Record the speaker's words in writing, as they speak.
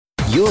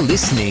You're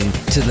listening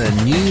to the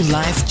New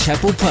Life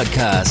Chapel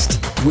podcast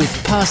with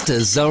Pastor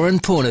Zoran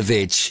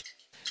Paunovic.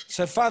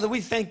 So, Father, we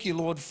thank you,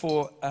 Lord,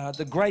 for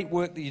the great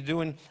work that you're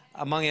doing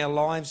among our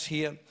lives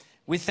here.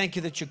 We thank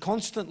you that you're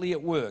constantly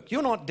at work.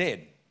 You're not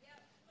dead.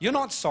 You're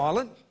not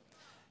silent.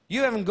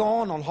 You haven't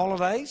gone on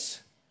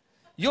holidays.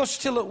 You're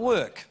still at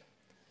work.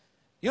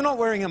 You're not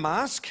wearing a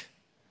mask.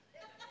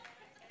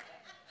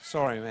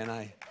 Sorry,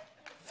 man.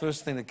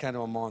 First thing that came to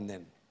my mind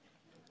then.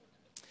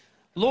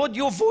 Lord,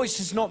 your voice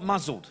is not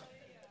muzzled.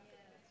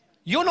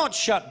 You're not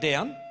shut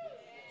down.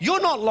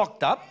 You're not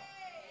locked up.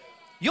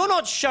 You're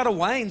not shut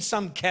away in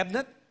some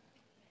cabinet.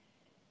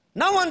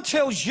 No one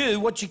tells you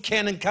what you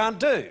can and can't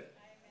do.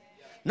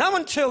 No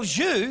one tells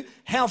you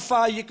how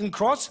far you can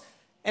cross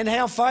and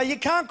how far you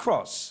can't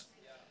cross.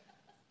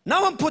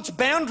 No one puts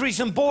boundaries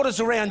and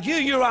borders around you.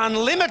 You're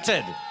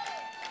unlimited.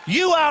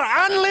 You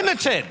are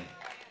unlimited.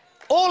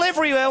 All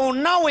everywhere, all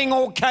knowing,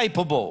 all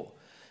capable.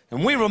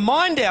 And we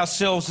remind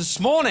ourselves this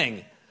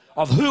morning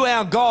of who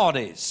our God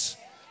is.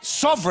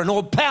 Sovereign,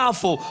 all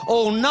powerful,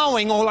 all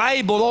knowing, all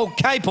able, all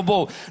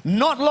capable,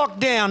 not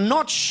locked down,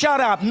 not shut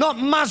up, not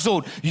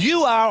muzzled.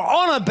 You are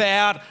on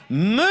about,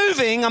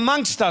 moving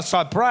amongst us,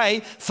 I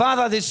pray.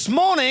 Father, this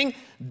morning,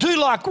 do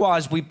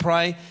likewise, we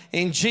pray,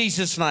 in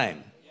Jesus'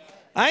 name.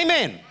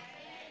 Amen.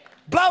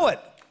 Blow it.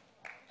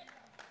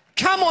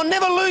 Come on,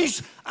 never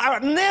lose.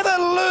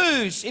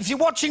 If you're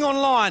watching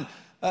online,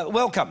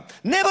 welcome.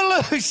 Never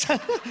lose.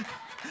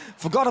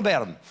 Forgot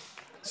about them.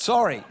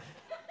 Sorry.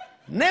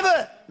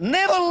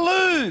 Never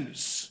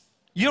lose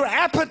your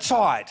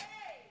appetite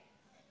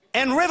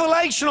and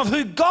revelation of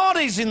who God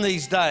is in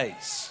these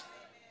days.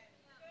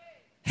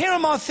 Here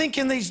am I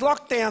thinking these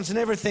lockdowns and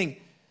everything.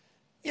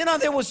 You know,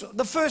 there was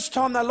the first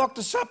time they locked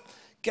us up,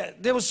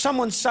 there was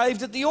someone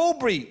saved at the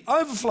Albury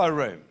overflow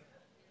room.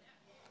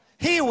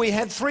 Here we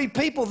had 3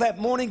 people that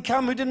morning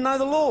come who didn't know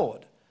the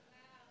Lord.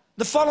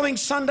 The following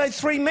Sunday,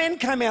 3 men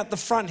came out the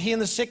front here in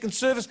the second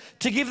service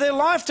to give their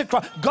life to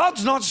Christ.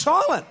 God's not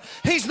silent.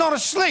 He's not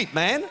asleep,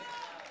 man.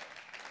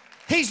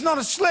 He's not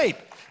asleep.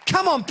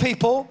 Come on,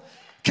 people.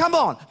 Come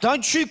on.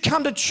 Don't you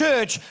come to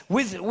church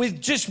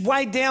with just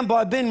weighed down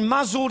by being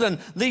muzzled and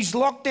these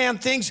lockdown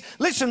things.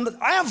 Listen,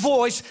 our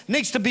voice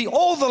needs to be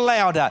all the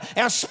louder.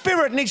 Our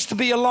spirit needs to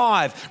be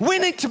alive. We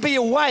need to be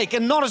awake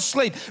and not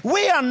asleep.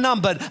 We are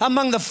numbered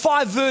among the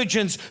 5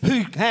 virgins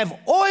who have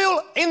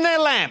oil in their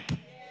lamp.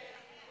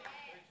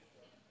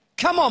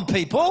 Come on,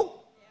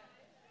 people.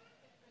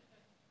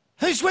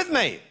 Who's with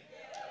me?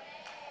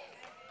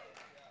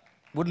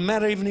 Wouldn't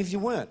matter even if you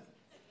weren't.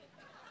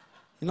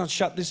 You're not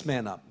shut this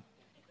man up.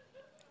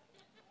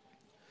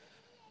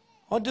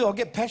 I do. I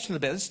get passionate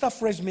about it. This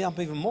stuff revs me up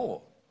even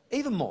more.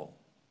 Even more.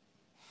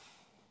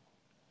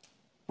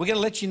 We're going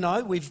to let you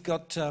know we've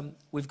got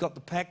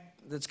the pack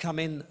that's come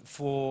in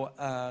for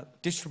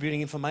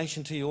distributing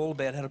information to you all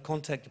about how to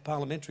contact your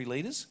parliamentary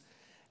leaders.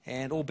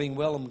 And all being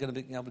well, I'm going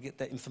to be able to get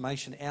that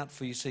information out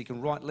for you so you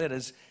can write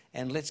letters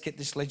and let's get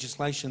this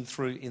legislation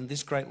through in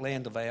this great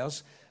land of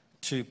ours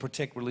to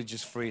protect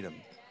religious freedom.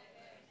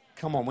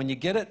 Come on, when you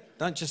get it,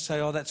 don't just say,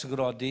 oh, that's a good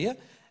idea,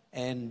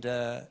 and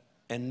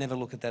never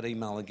look at that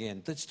email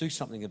again. Let's do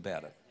something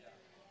about it.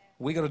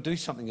 We've got to do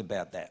something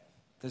about that.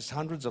 There's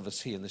hundreds of us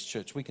here in this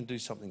church. We can do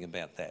something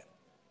about that.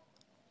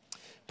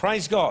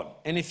 Praise God.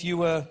 And if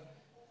you're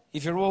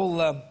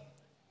all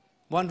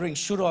wondering,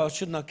 should I or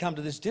shouldn't I come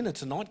to this dinner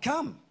tonight?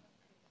 Come.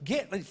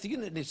 Get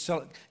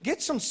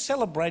some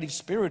celebrative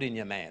spirit in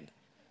you, man.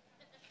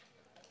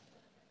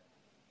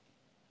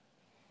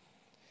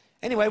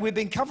 Anyway, we've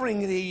been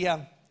covering the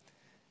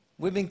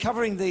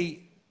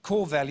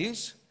core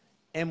values,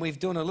 and we've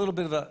done a little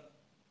bit of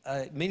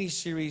a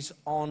mini-series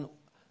on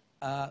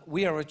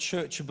we are a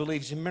church who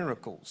believes in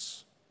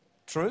miracles.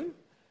 True?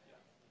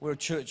 We're a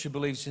church who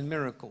believes in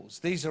miracles.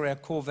 These are our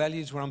core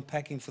values we're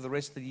unpacking for the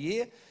rest of the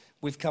year.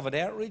 We've covered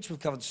outreach,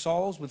 we've covered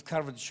souls, we've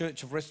covered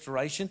Church of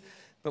Restoration,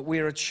 but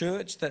we're a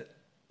church that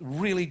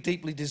really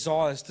deeply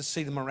desires to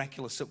see the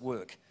miraculous at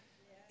work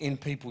in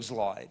people's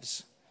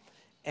lives.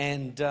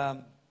 And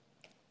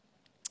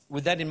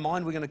with that in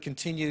mind, we're going to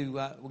continue.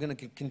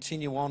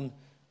 On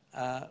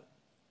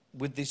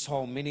with this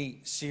whole mini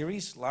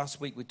series.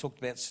 Last week we talked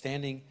about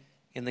standing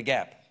in the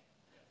gap.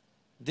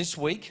 This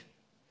week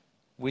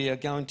we are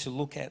going to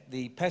look at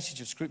the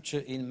passage of Scripture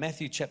in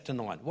Matthew chapter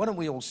 9. Why don't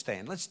we all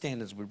stand? Let's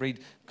stand as we read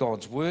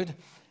God's Word,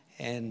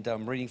 and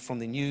I'm reading from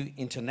the New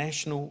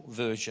International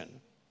Version.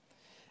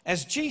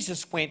 As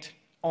Jesus went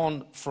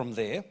on from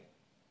there,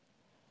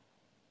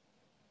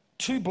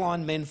 2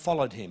 blind men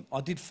followed him.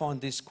 I did find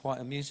this quite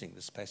amusing,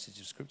 this passage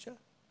of Scripture.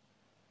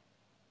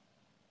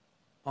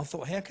 I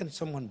thought, how can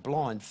someone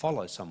blind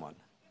follow someone?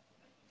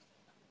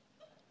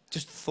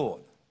 Just a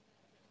thought.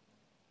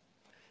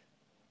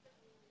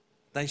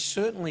 They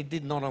certainly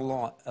did not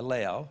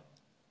allow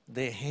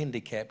their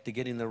handicap to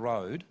get in the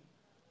road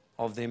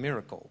of their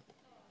miracle.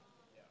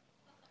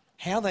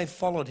 How they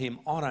followed him,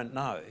 I don't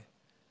know.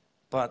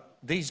 But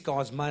these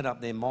guys made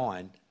up their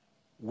mind,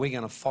 we're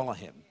going to follow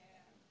him.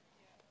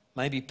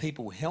 Maybe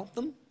people helped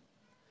them,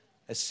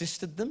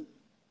 assisted them.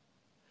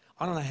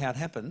 I don't know how it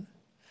happened,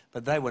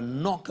 But they were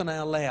not going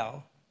to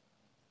allow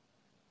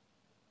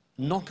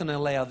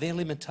their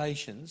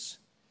limitations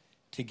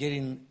to get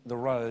in the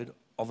road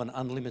of an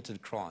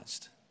unlimited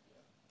Christ.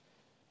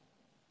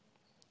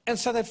 And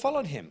so they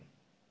followed him,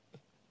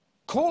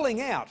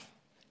 calling out.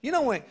 You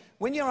know,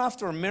 when you're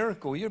after a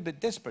miracle, you're a bit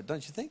desperate,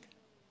 don't you think?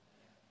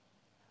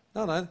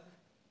 No.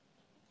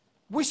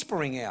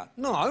 Whispering out.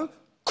 No,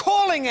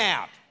 calling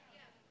out.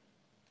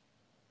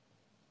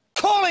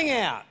 Calling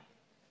out.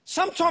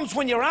 Sometimes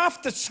when you're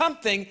after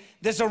something,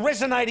 there's a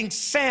resonating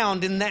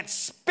sound in that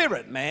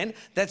spirit, man,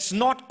 that's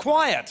not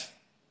quiet.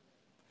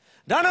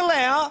 Don't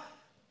allow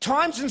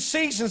times and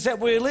seasons that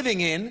we're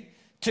living in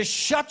to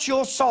shut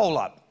your soul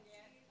up.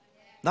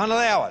 Don't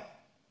allow it.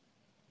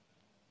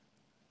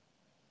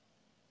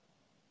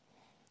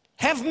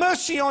 Have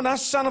mercy on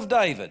us, son of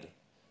David.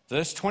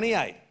 Verse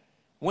 28.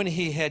 When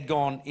he had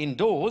gone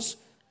indoors,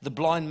 the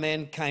blind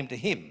man came to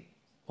him.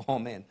 Oh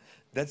man,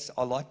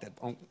 I like that.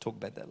 I'll talk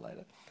about that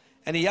later.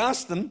 And he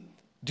asked them,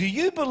 do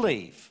you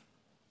believe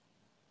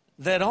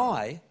that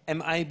I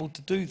am able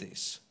to do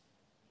this?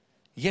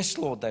 Yes,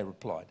 Lord, they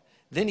replied.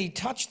 Then he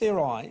touched their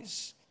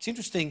eyes. It's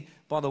interesting,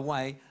 by the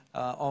way,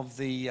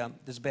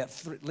 there's about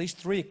at least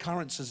 3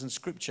 occurrences in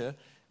Scripture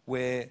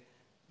where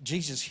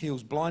Jesus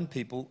heals blind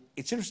people.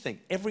 It's interesting.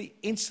 Every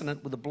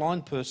incident with a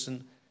blind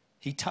person,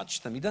 he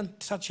touched them. He doesn't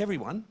touch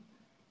everyone,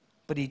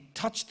 but he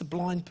touched the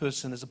blind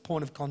person as a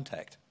point of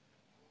contact.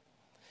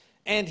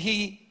 And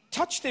he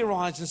touched their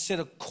eyes and said,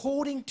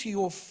 according to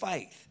your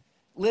faith,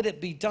 let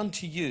it be done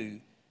to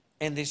you.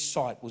 And their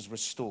sight was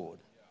restored.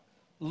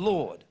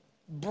 Lord,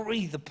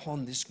 breathe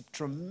upon this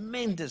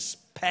tremendous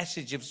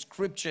passage of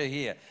Scripture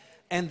here.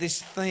 And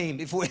this theme,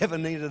 if we ever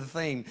needed a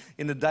theme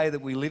in the day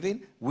that we live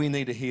in, we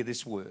need to hear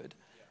this word.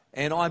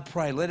 And I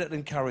pray, let it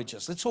encourage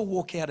us. Let's all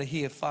walk out of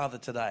here, Father,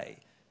 today,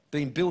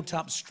 being built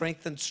up,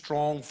 strengthened,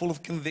 strong, full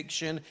of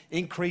conviction,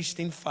 increased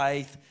in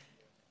faith,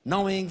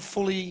 knowing,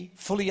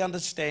 fully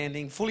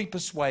understanding, fully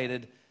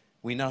persuaded,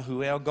 we know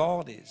who our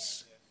God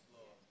is,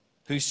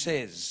 who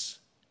says,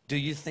 do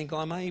you think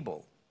I'm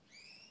able?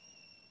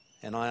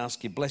 And I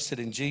ask you, blessed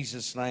in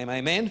Jesus' name,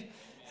 amen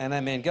and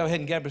amen. Go ahead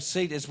and grab a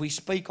seat as we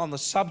speak on the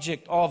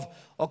subject of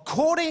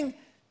according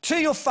to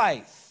your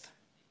faith.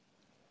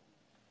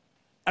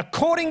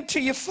 According to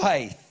your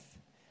faith.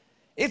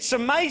 It's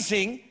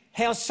amazing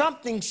how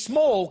something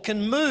small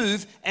can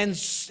move and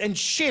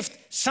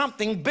shift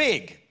something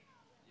big.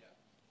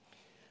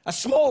 A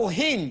small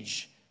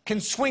hinge can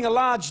swing a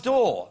large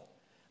door.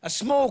 A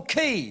small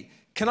key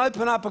can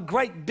open up a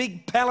great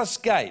big palace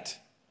gate.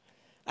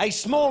 A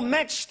small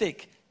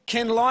matchstick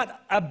can light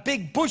a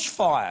big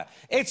bushfire.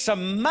 It's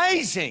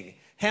amazing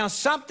how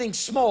something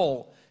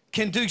small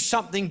can do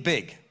something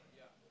big.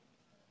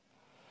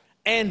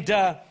 And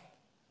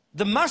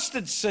the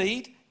mustard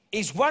seed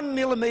is 1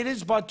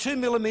 millimetre by 2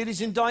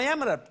 millimetres in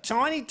diameter.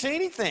 Tiny,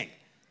 teeny thing.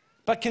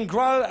 But can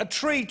grow a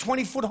tree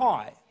 20 foot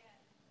high.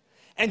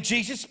 And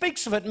Jesus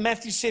speaks of it in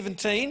Matthew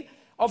 17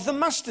 of the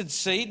mustard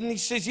seed. And he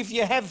says, if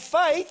you have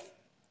faith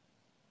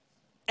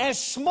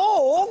as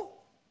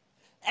small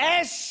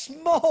as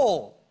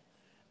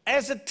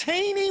a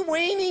teeny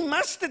weeny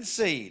mustard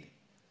seed,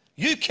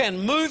 you can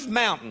move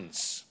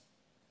mountains.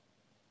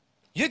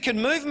 You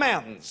can move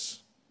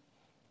mountains.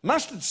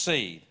 Mustard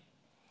seed.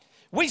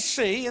 We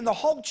see in the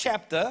whole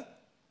chapter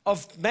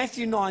of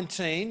Matthew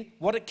 19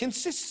 what it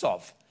consists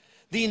of.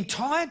 The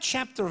entire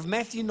chapter of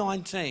Matthew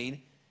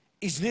 19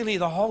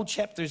 the whole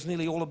chapter is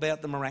nearly all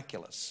about the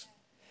miraculous.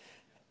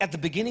 At the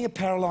beginning, a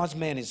paralyzed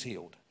man is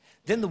healed.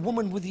 Then the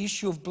woman with the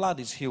issue of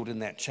blood is healed in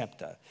that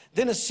chapter.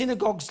 Then a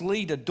synagogue's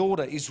leader,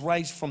 daughter, is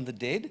raised from the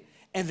dead.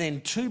 And then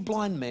 2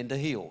 blind men are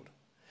healed.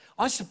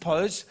 I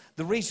suppose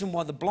the reason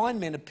why the blind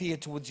men appear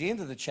towards the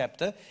end of the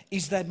chapter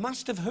is they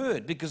must have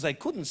heard, because they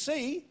couldn't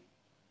see.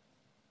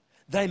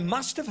 They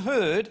must have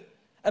heard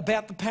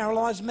about the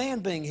paralyzed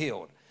man being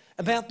healed,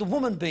 about the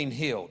woman being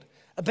healed,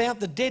 about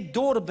the dead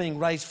daughter being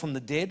raised from the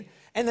dead.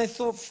 And they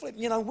thought,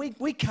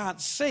 we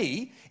can't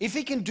see. If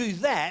he can do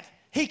that,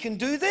 he can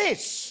do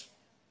this.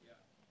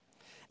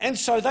 And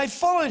so they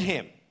followed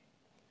him.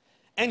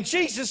 And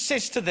Jesus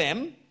says to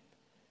them,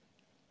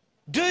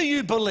 do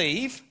you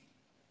believe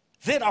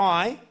that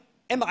I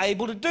am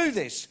able to do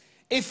this?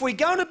 If we're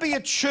going to be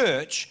a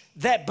church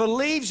that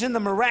believes in the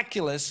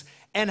miraculous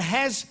and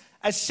has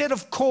a set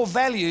of core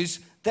values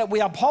that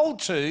we uphold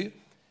to,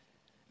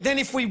 then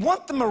if we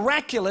want the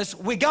miraculous,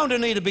 we're going to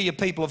need to be a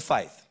people of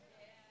faith.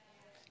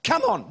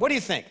 Come on, what do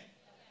you think?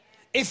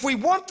 If we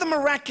want the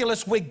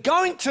miraculous, we're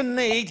going to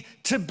need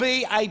to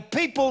be a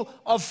people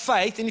of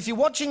faith. And if you're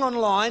watching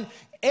online,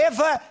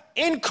 ever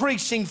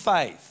increasing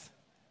faith.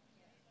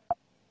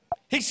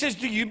 He says,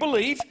 do you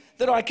believe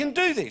that I can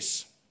do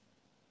this?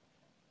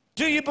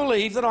 Do you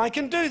believe that I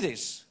can do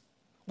this?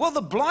 Well,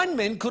 the blind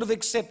men could have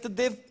accepted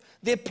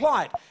their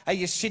plight. Are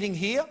you sitting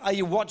here? Are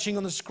you watching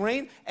on the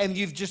screen? And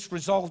you've just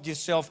resolved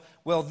yourself,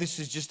 well, this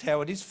is just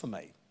how it is for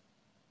me.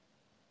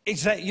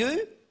 Is that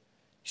you?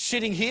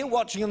 Sitting here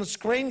watching on the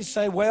screen, you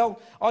say,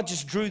 well, I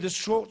just drew the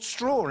short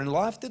straw in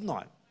life, didn't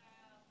I?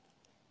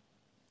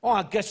 Oh,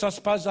 I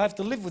suppose I have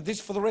to live with this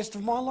for the rest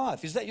of my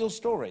life. Is that your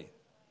story?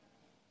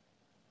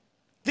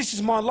 This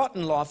is my lot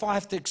in life. I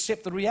have to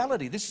accept the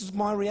reality. This is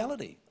my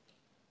reality.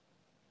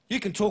 You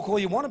can talk all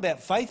you want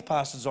about faith,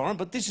 Pastor Zoran,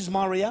 but this is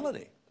my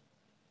reality.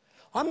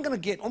 I want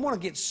to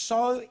get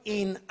so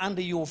in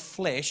under your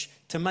flesh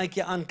to make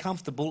you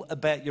uncomfortable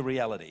about your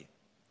reality.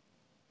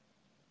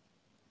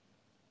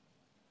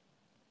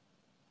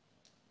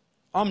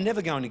 I'm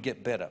never going to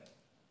get better.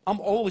 I'm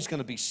always going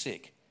to be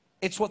sick.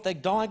 It's what they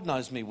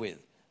diagnosed me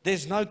with.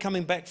 There's no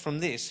coming back from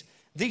this.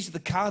 These are the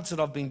cards that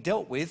I've been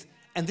dealt with,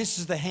 and this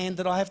is the hand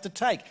that I have to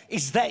take.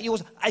 Is that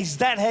yours? Is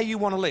that how you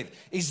want to live?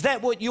 Is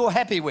that what you're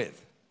happy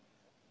with?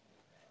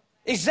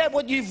 Is that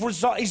what you've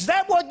Is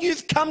that what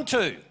you've come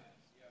to?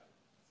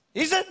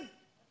 Is it?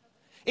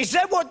 Is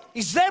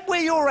that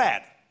where you're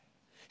at?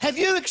 Have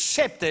you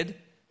accepted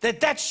that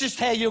that's just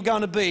how you're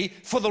going to be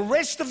for the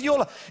rest of your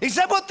life? Is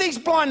that what these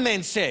blind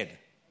men said?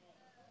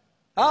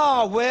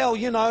 Oh, well,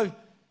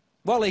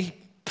 a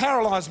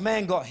paralyzed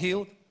man got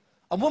healed.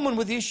 A woman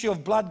with the issue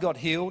of blood got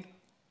healed.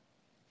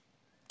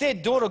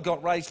 Dead daughter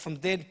got raised from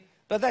dead.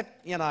 But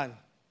that,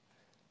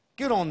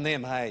 good on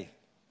them, hey.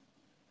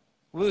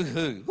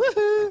 Woohoo,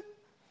 woohoo.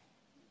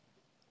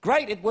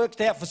 Great, it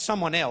worked out for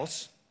someone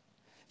else.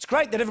 It's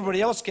great that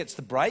everybody else gets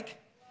the break.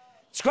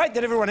 It's great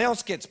that everyone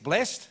else gets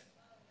blessed.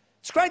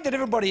 It's great that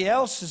everybody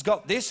else has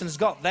got this and has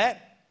got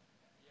that.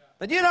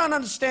 But you don't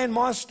understand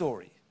my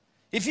story.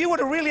 If you were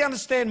to really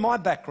understand my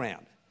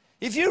background,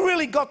 if you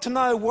really got to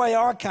know where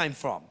I came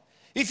from,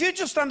 if you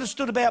just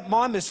understood about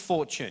my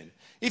misfortune,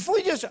 if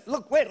we just,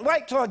 look,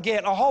 wait till I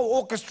get a whole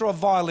orchestra of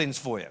violins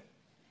for you.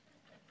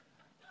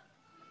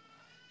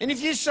 And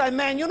if you say,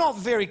 man, you're not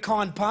very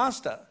kind,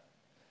 Pastor,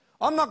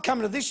 I'm not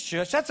coming to this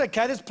church, that's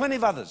okay, there's plenty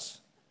of others.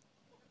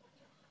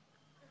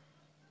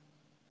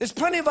 There's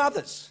plenty of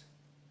others.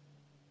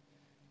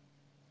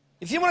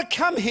 If you want to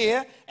come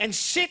here and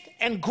sit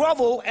and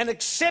grovel and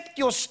accept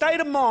your state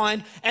of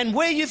mind and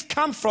where you've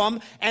come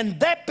from, and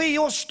that be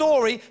your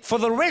story for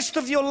the rest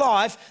of your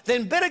life,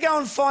 then better go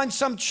and find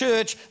some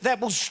church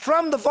that will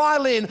strum the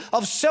violin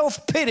of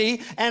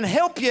self-pity and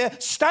help you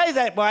stay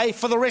that way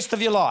for the rest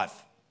of your life.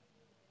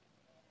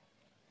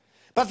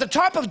 But the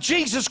type of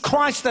Jesus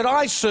Christ that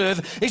I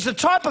serve is the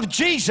type of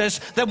Jesus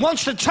that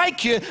wants to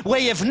take you where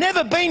you've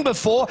never been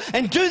before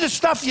and do the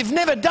stuff you've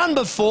never done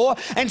before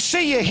and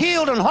see you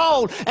healed and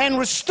whole and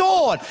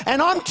restored.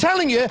 And I'm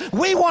telling you,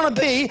 we want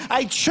to be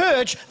a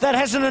church that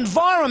has an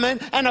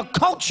environment and a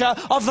culture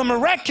of the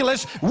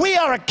miraculous. We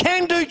are a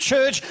can-do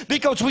church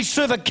because we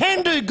serve a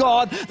can-do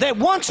God that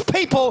wants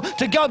people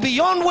to go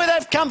beyond where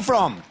they've come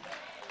from.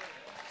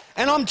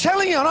 And I'm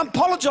telling you, and I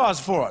apologize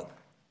for it.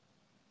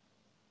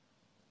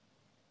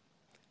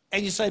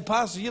 And you say,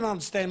 Pastor, you don't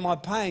understand my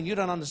pain. You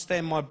don't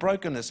understand my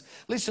brokenness.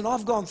 Listen,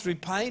 I've gone through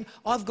pain.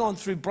 I've gone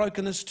through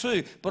brokenness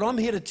too. But I'm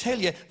here to tell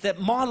you that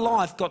my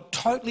life got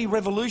totally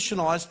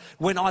revolutionized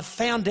when I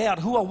found out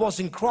who I was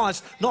in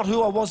Christ, not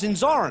who I was in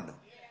Zoran.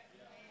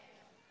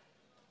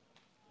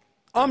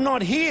 I'm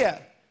not here.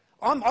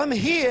 I'm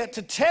here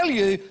to tell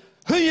you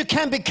who you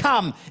can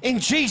become in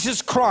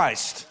Jesus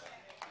Christ.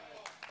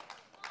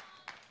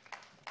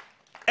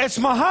 It's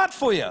my heart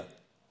for you.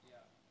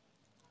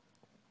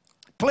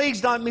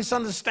 Please don't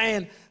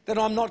misunderstand that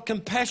I'm not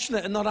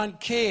compassionate and I don't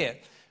care.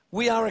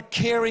 We are a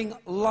caring,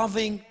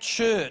 loving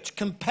church,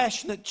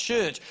 compassionate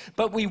church,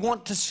 but we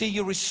want to see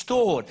you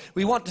restored.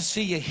 We want to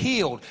see you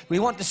healed. We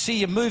want to see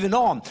you moving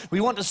on. We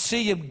want to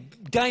see you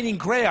gaining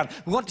ground.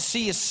 We want to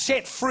see you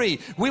set free.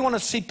 We want to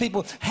see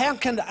people, how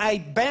can a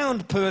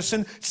bound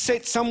person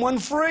set someone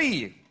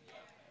free?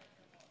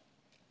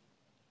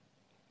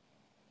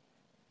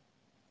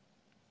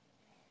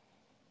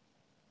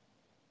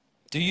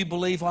 Do you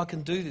believe I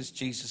can do this,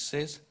 Jesus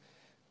says?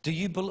 Do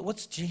you believe,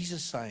 what's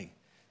Jesus saying?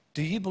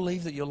 Do you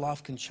believe that your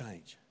life can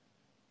change?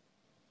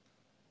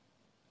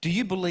 Do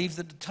you believe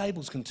that the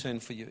tables can turn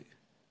for you?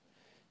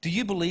 Do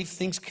you believe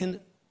things can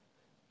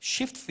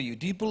shift for you?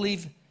 Do you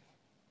believe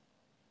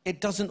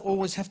it doesn't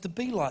always have to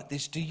be like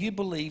this? Do you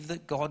believe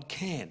that God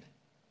can?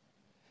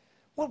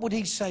 What would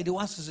he say to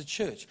us as a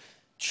church?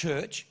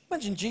 Church,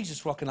 imagine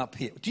Jesus rocking up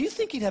here. Do you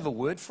think he'd have a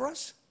word for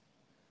us?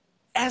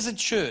 As a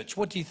church,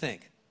 what do you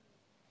think?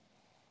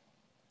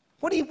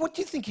 What do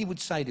you think he would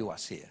say to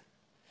us here?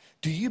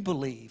 Do you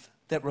believe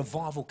that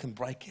revival can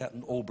break out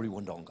in Albury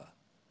Wodonga?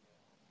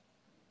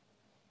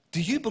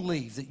 Do you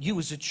believe that you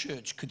as a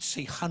church could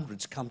see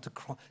hundreds come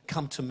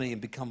to me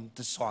and become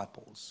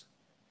disciples?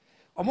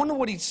 I wonder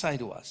what he'd say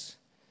to us.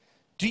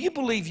 Do you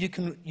believe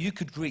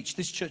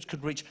this church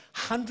could reach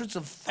hundreds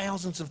of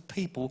thousands of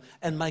people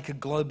and make a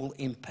global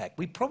impact?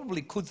 We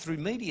probably could through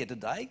media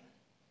today,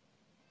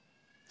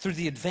 through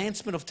the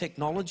advancement of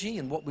technology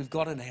and what we've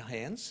got in our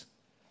hands.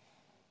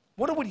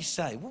 What would he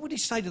say? What would he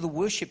say to the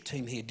worship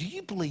team here? Do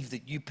you believe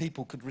that you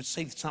people could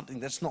receive something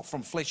that's not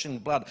from flesh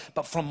and blood,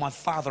 but from my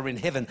Father in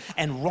heaven,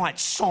 and write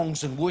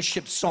songs and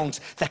worship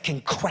songs that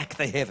can crack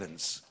the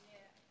heavens?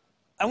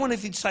 I wonder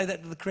if he'd say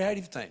that to the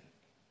creative team.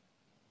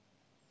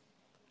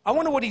 I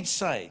wonder what he'd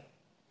say.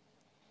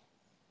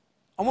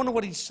 I wonder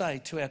what he'd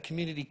say to our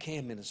community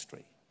care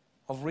ministry.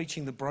 of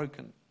reaching the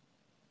broken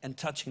and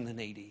touching the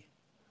needy.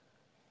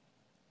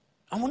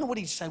 I wonder what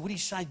he'd say. Would he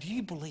say, do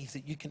you believe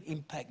that you can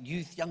impact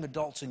youth, young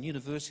adults and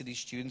university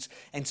students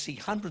and see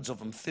hundreds of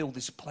them fill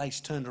this place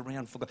turned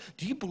around for God?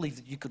 Do you believe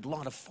that you could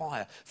light a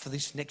fire for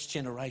this next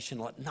generation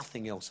like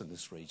nothing else in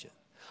this region?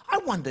 I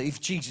wonder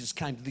if Jesus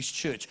came to this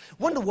church,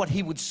 wonder what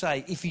he would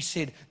say if he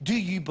said, do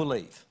you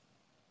believe?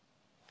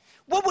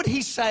 What would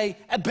he say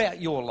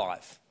about your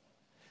life?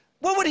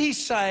 What would he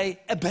say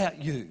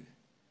about you?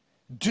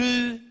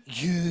 Do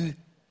you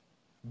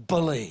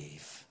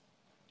believe?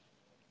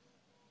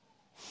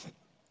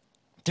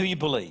 Do you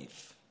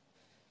believe?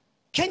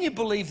 Can you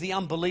believe the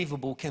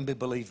unbelievable can be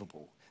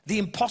believable? The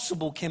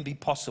impossible can be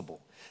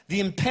possible. The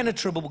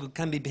impenetrable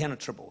can be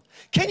penetrable.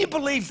 Can you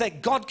believe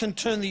that God can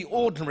turn the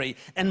ordinary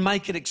and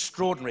make it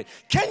extraordinary?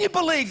 Can you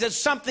believe that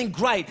something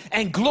great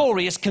and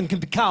glorious can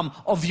become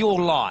of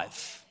your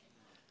life?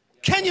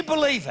 Can you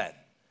believe it?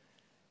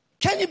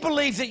 Can you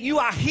believe that you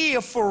are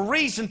here for a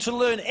reason to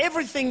learn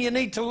everything you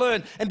need to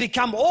learn and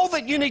become all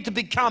that you need to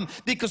become,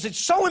 because it's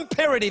so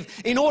imperative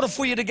in order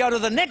for you to go to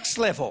the next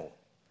level?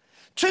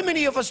 Too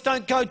many of us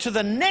don't go to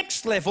the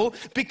next level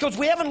because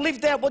we haven't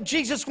lived out what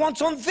Jesus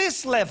wants on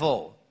this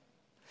level.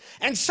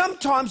 And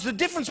sometimes the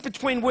difference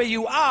between where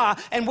you are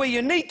and where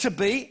you need to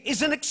be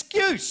is an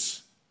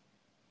excuse.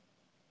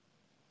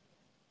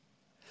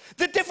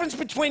 The difference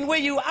between where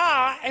you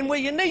are and where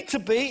you need to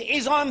be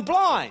is I'm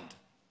blind.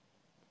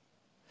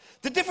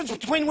 The difference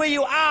between where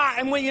you are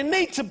and where you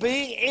need to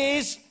be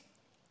is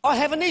I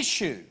have an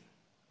issue.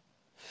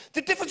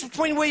 The difference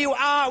between where you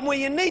are and where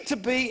you need to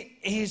be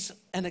is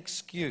an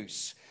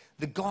excuse.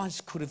 The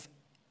guys could have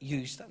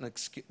used an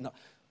excuse. No,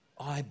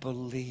 I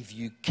believe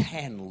you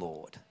can,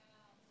 Lord.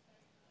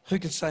 Who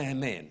can say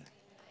amen?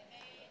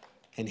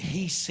 And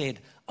he said,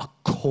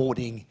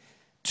 according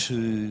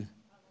to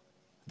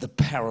the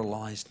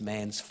paralyzed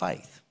man's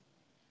faith.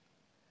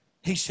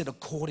 He said,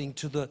 according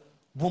to the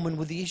woman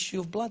with the issue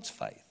of blood's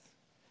faith.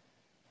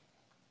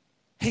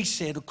 He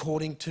said,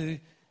 according to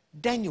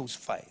Daniel's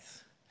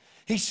faith.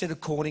 He said,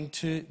 according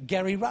to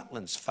Gary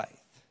Rutland's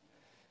faith.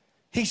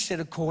 He said,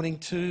 according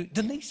to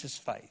Denise's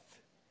faith.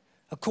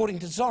 According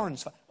to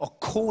Zoran's faith.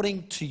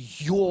 According to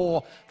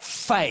your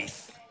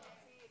faith.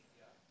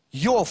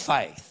 Your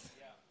faith.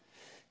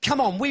 Come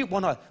on, we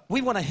want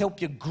to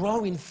help you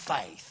grow in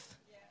faith.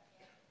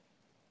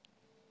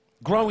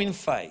 Grow in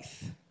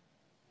faith.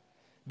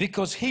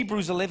 Because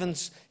Hebrews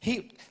 11's,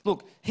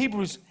 Luke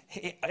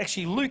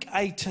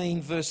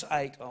 18 verse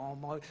 8.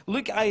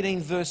 Luke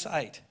 18 verse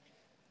 8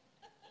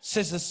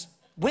 says this: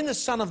 when the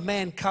Son of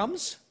Man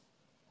comes,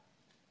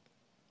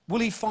 will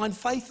he find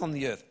faith on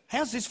the earth?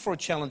 How's this for a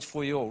challenge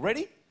for you all?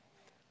 Ready?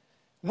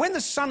 When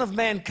the Son of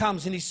Man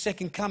comes in his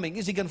second coming,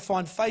 is he going to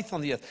find faith on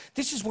the earth?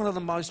 This is one of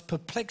the most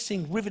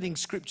perplexing, riveting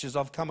scriptures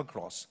I've come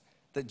across,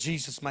 that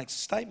Jesus makes a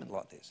statement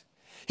like this.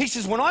 He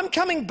says, when I'm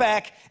coming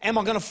back, am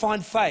I going to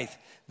find faith?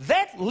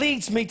 That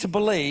leads me to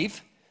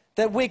believe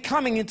that we're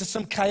coming into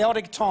some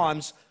chaotic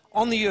times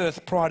on the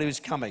earth prior to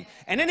his coming.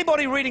 And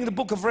anybody reading the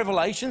book of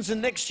Revelations,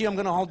 and next year I'm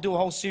going to do a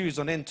whole series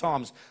on end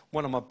times,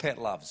 one of my pet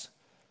loves.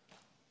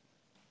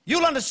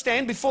 You'll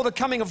understand before the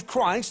coming of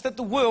Christ that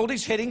the world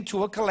is heading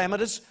to a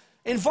calamitous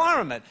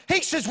environment.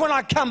 He says, when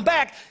I come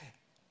back,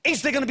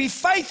 is there going to be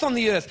faith on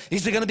the earth?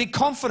 Is there going to be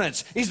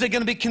confidence? Is there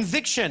going to be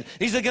conviction?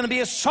 Is there going to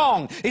be a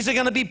song? Is there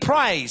going to be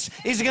praise?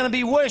 Is there going to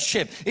be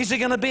worship? Is there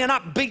going to be an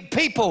upbeat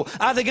people?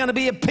 Are there going to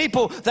be a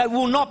people that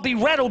will not be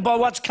rattled by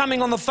what's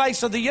coming on the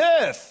face of the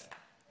earth?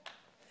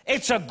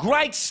 It's a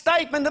great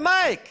statement to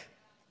make.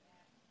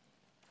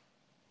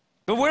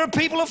 But we're a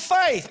people of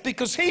faith,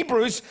 because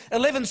Hebrews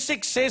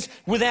 11:6 says,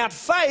 without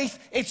faith,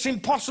 it's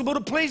impossible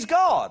to please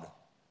God.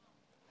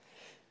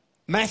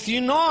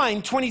 Matthew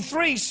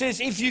 9:23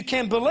 says, if you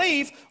can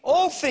believe,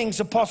 all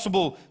things are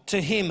possible to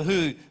him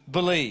who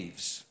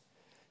believes.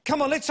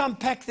 Come on, let's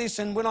unpack this,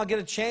 and when I get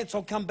a chance,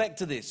 I'll come back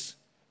to this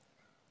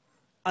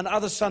on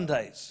other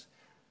Sundays.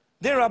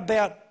 There are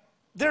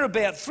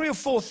about 3 or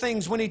 4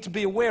 things we need to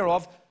be aware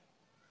of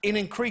in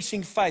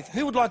increasing faith.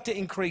 Who would like to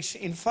increase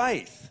in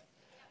faith?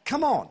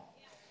 Come on.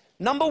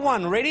 Number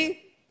 1,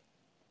 ready?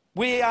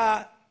 We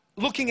are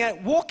looking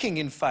at walking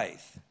in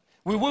faith.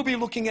 We will be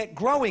looking at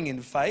growing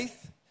in faith.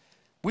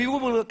 We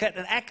will look at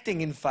acting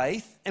in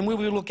faith, and we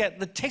will look at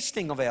the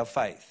testing of our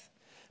faith.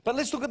 But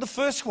let's look at the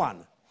first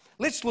one.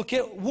 Let's look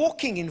at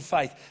walking in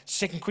faith.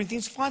 2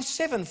 Corinthians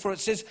 5:7, for it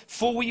says,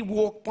 for we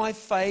walk by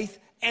faith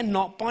and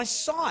not by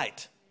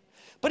sight.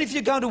 But if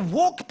you're going to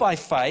walk by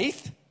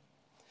faith,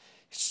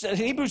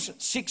 Hebrews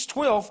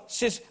 6:12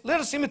 says, let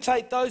us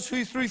imitate those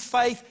who through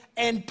faith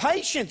and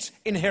patience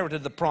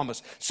inherited the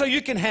promise. So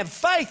you can have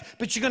faith,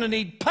 but you're going to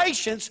need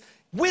patience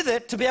with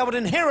it to be able to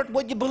inherit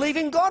what you believe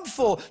in God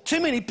for. Too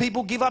many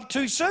people give up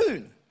too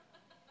soon.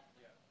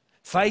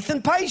 Faith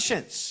and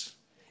patience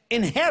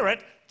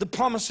inherit the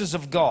promises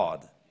of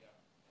God.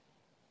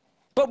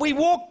 But we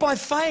walk by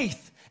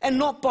faith and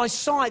not by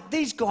sight.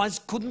 These guys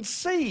couldn't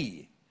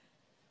see,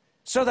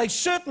 so they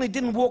certainly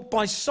didn't walk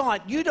by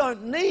sight. You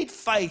don't need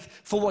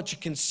faith for what you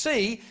can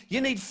see.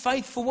 You need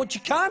faith for what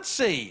you can't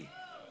see.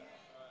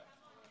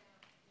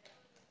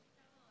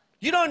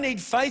 You don't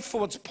need faith for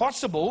what's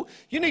possible.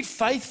 You need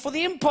faith for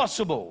the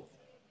impossible.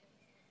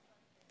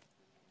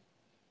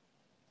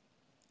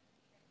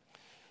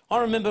 I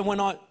remember when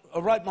I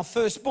wrote my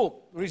first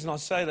book. The reason I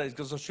say that is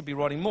because I should be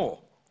writing more.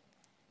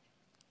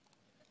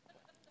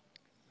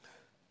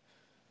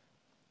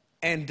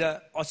 And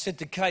I said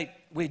to Kate,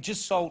 we had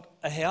just sold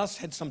a house,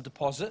 had some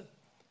deposit,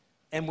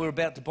 and we were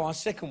about to buy a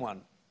second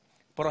one.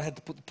 But I had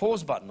to put the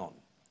pause button on.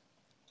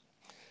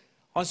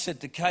 I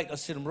said to Kate, I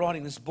said, I'm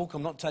writing this book.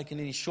 I'm not taking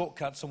any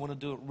shortcuts. I want to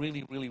do it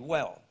really, really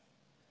well.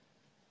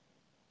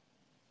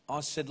 I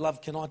said,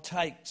 love, can I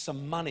take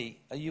some money?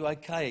 Are you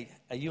okay?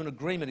 Are you in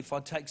agreement if I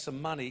take some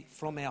money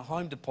from our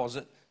home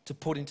deposit to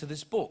put into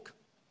this book?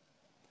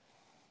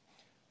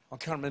 I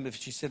can't remember if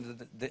she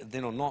said it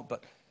then or not,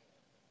 but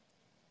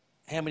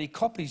how many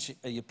copies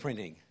are you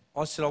printing?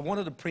 I said, I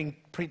wanted to print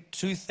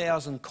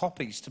 2,000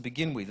 copies to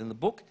begin with in the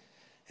book.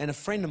 And a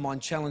friend of mine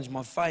challenged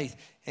my faith.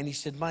 And he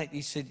said, mate,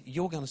 he said,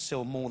 you're going to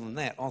sell more than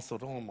that. I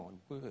thought, oh my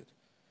word.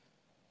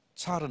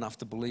 It's hard enough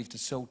to believe to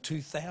sell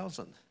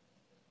 2,000.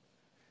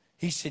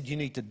 He said, you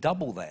need to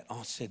double that.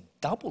 I said,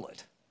 double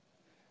it?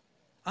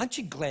 Aren't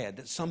you glad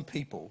that some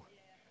people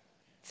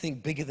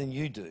think bigger than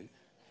you do,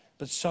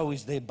 but so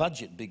is their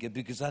budget bigger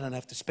because they don't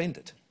have to spend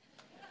it?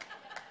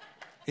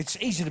 It's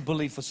easy to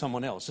believe for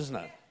someone else, isn't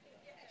it?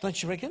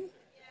 Don't you reckon?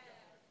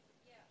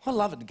 I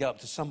love it to go up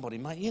to somebody,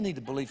 mate, you need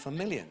to believe for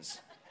millions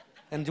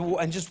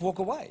and just walk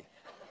away.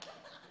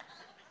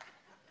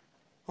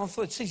 I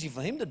thought it's easy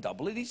for him to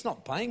double it. He's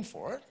not paying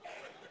for it.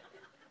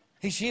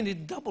 He said, you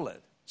need to double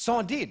it. So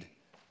I did.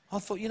 I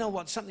thought, you know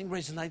what, something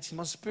resonates in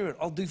my spirit.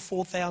 I'll do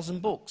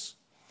 4,000 books.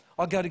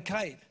 I go to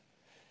Kate.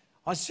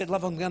 I said,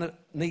 love, I'm going to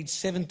need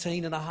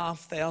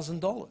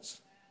 $17,500.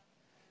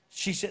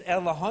 She said, out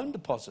of the home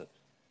deposit.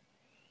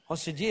 I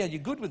said, yeah,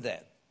 you're good with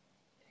that.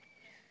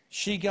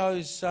 She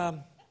goes,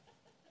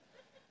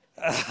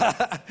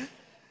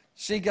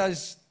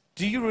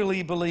 do you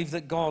really believe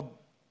that God...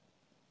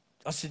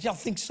 I said, yeah, I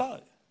think so.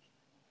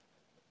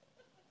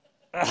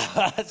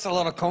 That's a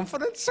lot of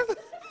confidence.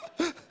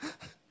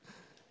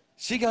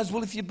 She goes,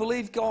 well, if you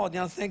believe God,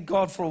 thank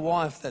God for a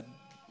wife that...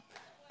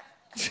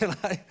 She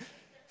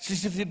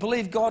said, if you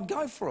believe God,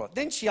 go for it.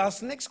 Then she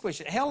asked the next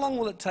question, how long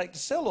will it take to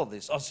sell all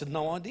this? I said,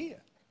 no idea.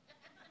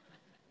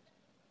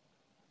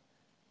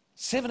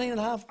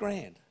 17.5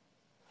 grand.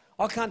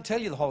 I can't tell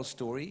you the whole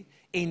story.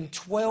 In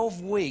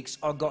 12 weeks,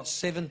 I got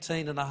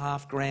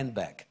 17.5 grand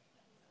back.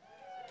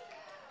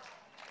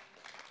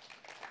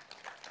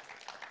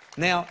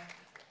 Now,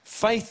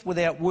 faith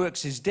without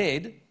works is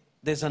dead.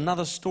 There's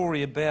another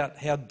story about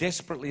how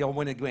desperately I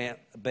went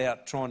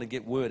about trying to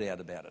get word out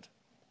about it.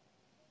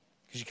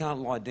 Because you can't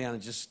lie down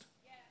and just...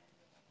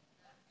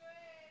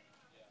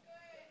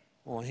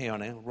 Oh, hang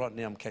on now. Right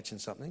now I'm catching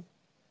something.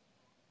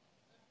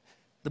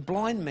 The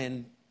blind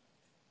men...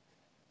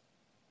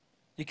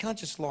 You can't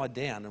just lie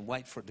down and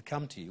wait for it to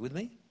come to you. With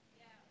me?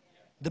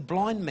 The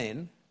blind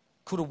men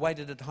could have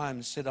waited at home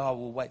and said, oh,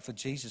 we'll wait for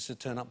Jesus to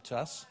turn up to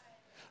us.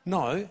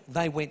 No,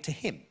 they went to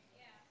him.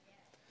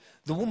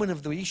 The woman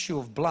of the issue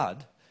of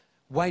blood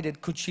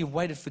waited. Could she have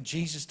waited for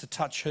Jesus to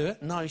touch her?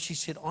 No, she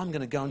said, I'm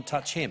going to go and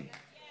touch him.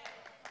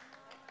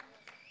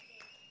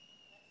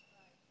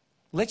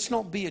 Let's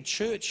not be a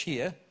church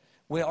here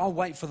where I'll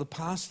wait for the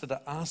pastor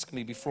to ask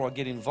me before I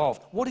get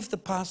involved. What if the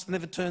pastor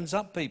never turns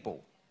up,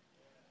 people?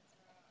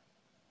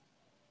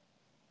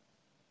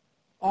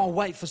 I'll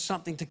wait for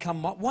something to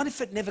come up. What if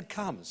it never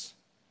comes?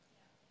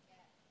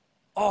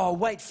 Oh, I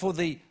wait for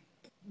the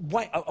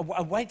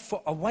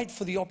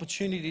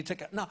opportunity to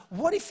come. No,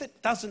 what if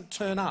it doesn't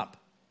turn up?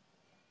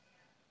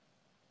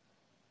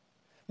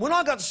 When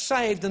I got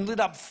saved and lit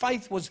up,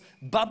 faith was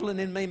bubbling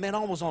in me, man,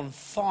 I was on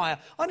fire.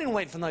 I didn't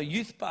wait for no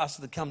youth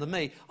pastor to come to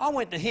me. I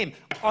went to him.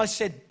 I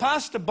said,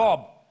 Pastor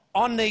Bob,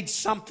 I need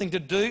something to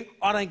do.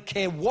 I don't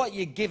care what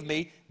you give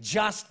me,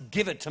 just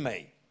give it to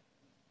me.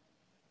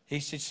 He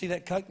said, see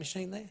that Coke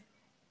machine there?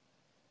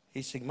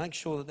 He said, make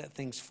sure that that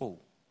thing's full.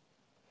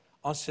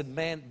 I said,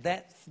 man,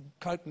 that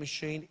Coke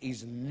machine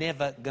is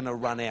never going to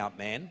run out,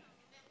 man.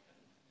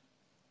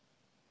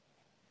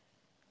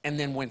 And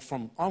then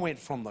I went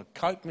from the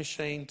Coke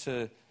machine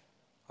to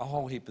a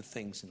whole heap of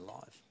things in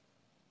life.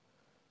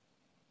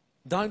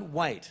 Don't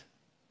wait.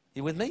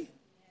 You with me?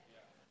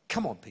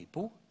 Come on,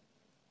 people.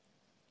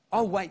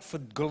 I'll wait for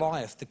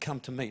Goliath to come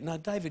to me. No,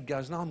 David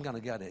goes, no, I'm going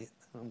to go there.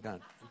 I'm going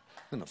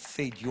to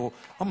feed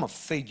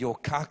your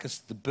carcass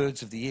to the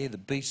birds of the air, the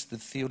beasts of the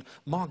field.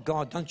 My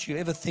God, don't you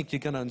ever think you're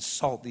going to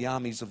insult the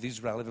armies of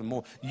Israel ever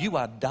more. You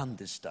are done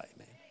this day,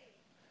 man.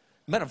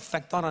 Matter of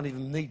fact, I don't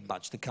even need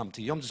much to come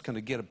to you. I'm just going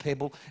to get a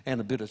pebble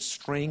and a bit of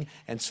string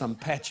and some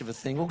patch of a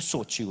thing. I'll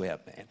sort you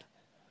out, man.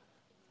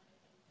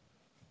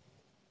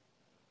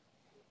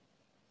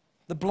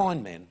 The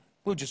blind man,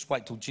 we'll just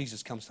wait till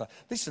Jesus comes to us.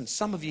 Listen,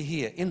 some of you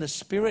here, in the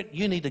spirit,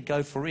 you need to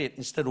go for it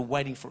instead of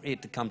waiting for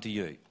it to come to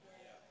you.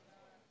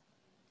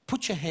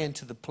 Put your hand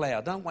to the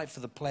plough. Don't wait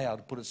for the plough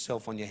to put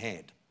itself on your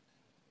hand.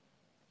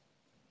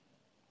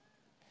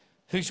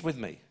 Who's with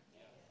me?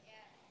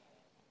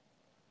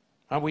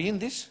 Are we in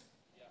this?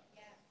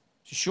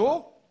 You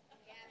sure?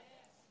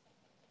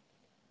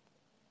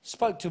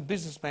 Spoke to a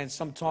businessman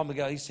some time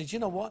ago. He said, you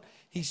know what?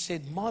 He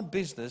said, my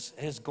business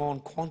has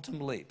gone quantum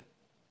leap.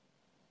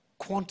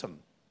 Quantum.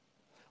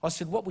 I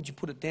said, what would you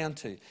put it down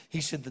to? He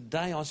said, the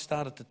day I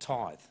started to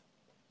tithe.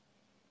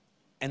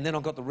 And then I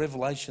got the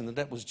revelation that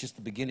that was just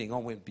the beginning. I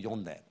went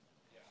beyond that.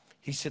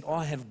 He said,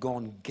 I have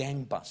gone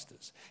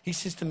gangbusters. He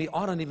says to me,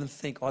 I don't even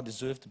think I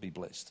deserve to be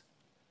blessed.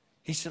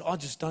 He said, I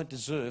just don't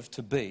deserve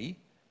to be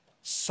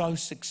so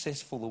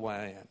successful the way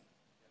I am.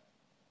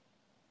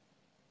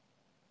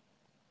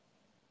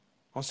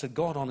 I said,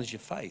 God honours your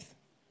faith.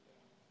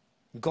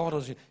 God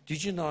honours you.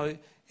 Did you know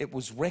it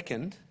was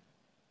reckoned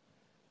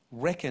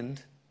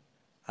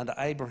unto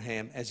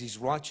Abraham as his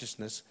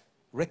righteousness,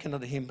 reckoned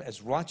unto him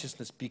as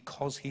righteousness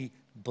because he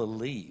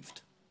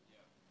believed.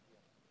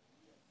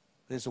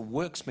 There's a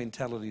works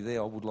mentality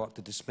there I would like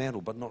to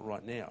dismantle, but not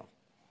right now.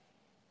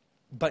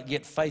 But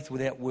yet faith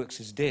without works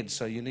is dead,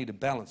 so you need a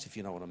balance, if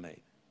you know what I mean.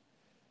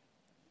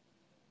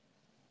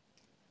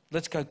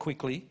 Let's go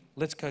quickly.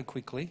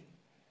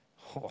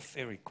 Oh,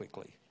 very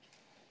quickly.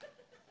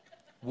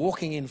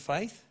 Walking in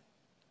faith,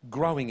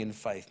 growing in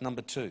faith.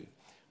 Number 2.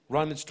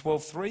 Romans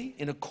 12:3,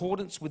 in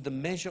accordance with the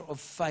measure of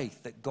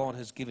faith that God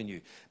has given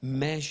you.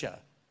 Measure.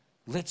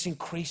 Let's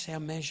increase our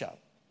measure.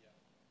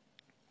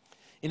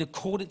 In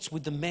accordance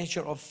with the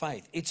measure of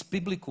faith. It's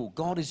biblical.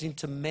 God is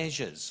into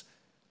measures.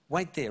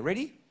 Wait there.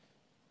 Ready?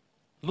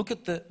 Look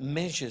at the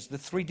measures, the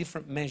 3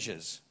 different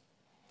measures.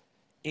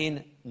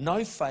 In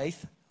no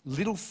faith,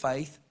 little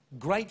faith,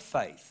 great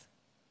faith.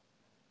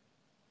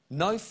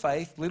 No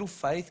faith, little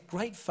faith,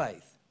 great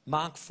faith.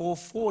 Mark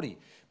 4:40.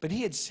 But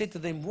he had said to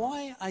them,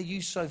 why are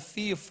you so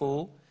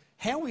fearful?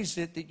 How is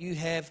it that you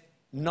have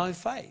no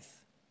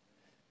faith?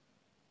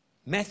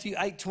 Matthew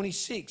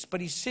 8:26.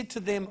 But he said to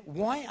them,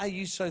 why are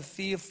you so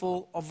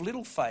fearful of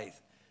little faith?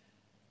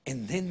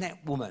 And then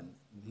that woman,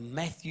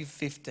 Matthew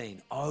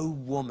 15, oh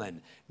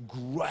woman,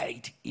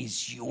 great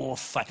is your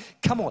faith.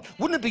 Come on,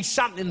 wouldn't it be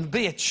something to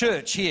be a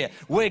church here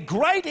where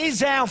great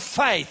is our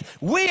faith?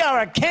 We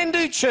are a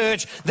can-do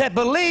church that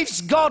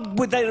believes God,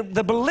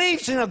 that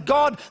believes in a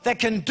God that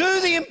can do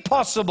the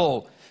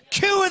impossible,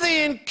 cure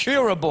the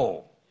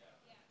incurable.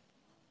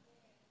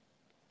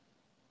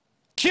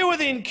 Cure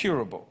the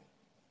incurable.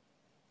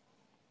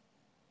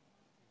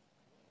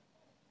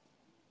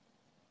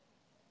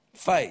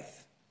 Faith.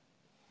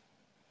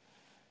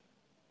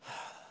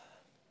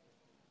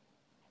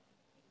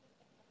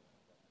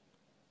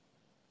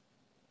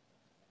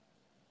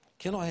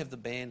 Can I have the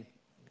band?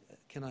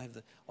 Can I have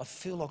the... I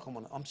feel like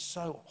I'm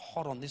so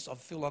hot on this, I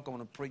feel like I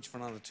want to preach for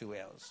another 2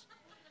 hours.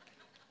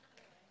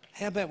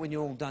 How about when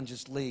you're all done,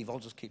 just leave? I'll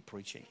just keep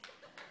preaching.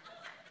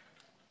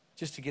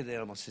 Just to get it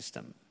out of my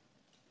system.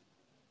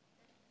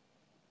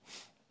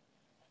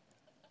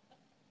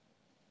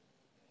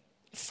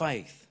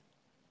 Faith.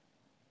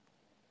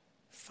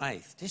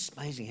 Faith. Just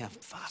amazing how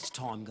fast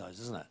time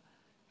goes, isn't it?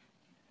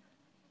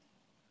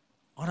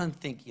 I don't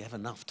think you have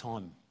enough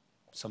time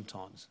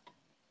sometimes.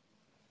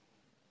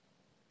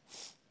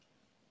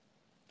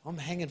 I'm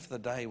hanging for the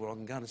day where I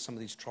can go to some of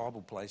these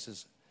tribal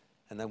places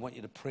and they want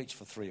you to preach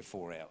for 3 or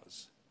 4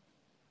 hours.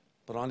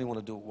 But I only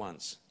want to do it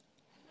once.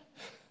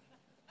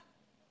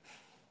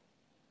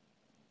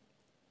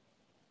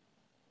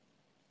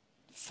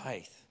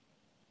 Faith.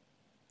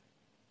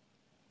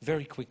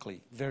 Very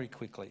quickly.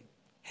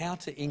 How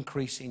to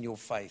increase in your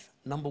faith.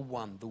 Number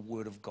 1, the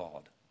Word of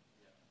God.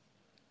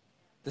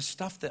 The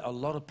stuff that a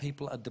lot of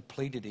people are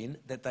depleted in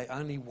that they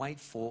only wait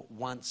for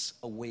once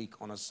a week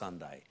on a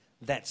Sunday.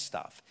 That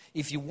stuff.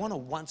 If you want a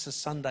once a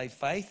Sunday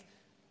faith,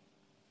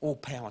 all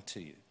power to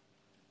you.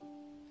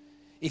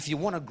 If you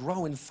want to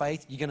grow in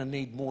faith, you're going to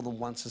need more than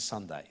once a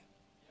Sunday.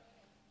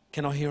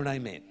 Can I hear an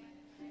amen?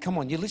 Come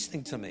on, you're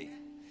listening to me.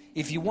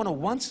 If you want a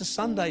once a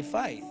Sunday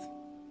faith,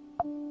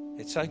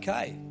 it's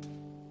okay.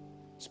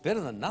 It's better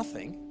than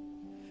nothing.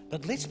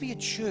 But let's be a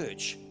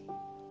church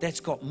that's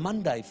got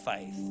Monday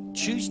faith,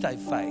 Tuesday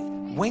faith,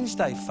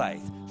 Wednesday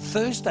faith,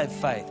 Thursday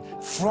faith,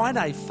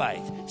 Friday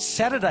faith,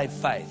 Saturday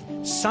faith,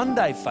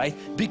 Sunday faith,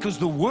 because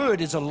the Word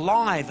is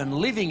alive and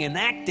living and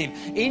active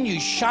in you,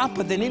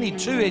 sharper than any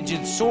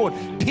two-edged sword,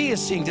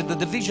 piercing to the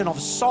division of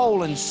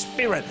soul and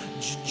spirit,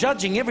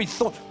 judging every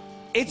thought.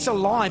 It's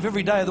alive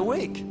every day of the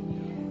week.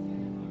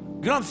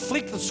 You don't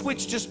flick the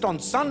switch just on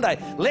Sunday.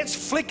 Let's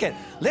flick it.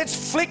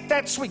 Let's flick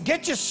that switch.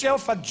 Get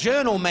yourself a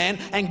journal, man,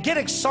 and get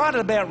excited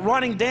about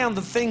writing down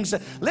the things.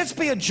 Let's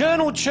be a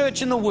journal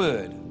church in the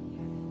Word.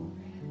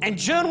 And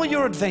journal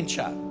your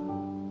adventure.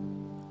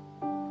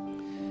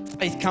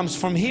 Faith comes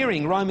from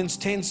hearing, Romans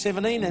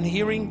 10:17, and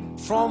hearing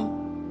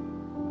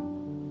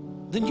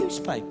from the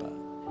newspaper.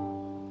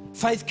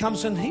 Faith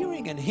comes from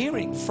hearing, and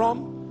hearing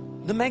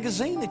from the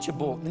magazine that you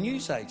bought, the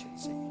news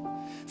agency.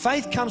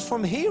 Faith comes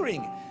from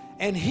hearing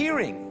and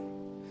hearing.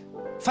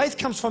 Faith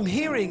comes from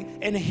hearing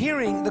and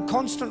hearing the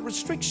constant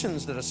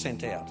restrictions that are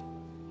sent out.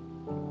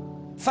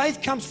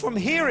 Faith comes from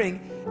hearing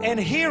and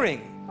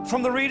hearing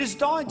from the Reader's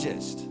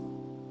Digest.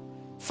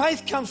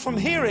 Faith comes from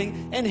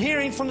hearing and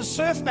hearing from the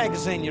Surf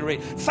magazine you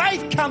read.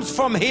 Faith comes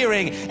from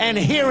hearing and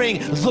hearing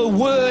the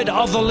Word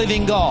of the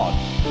living God.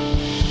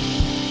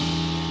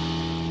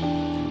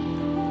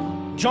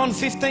 John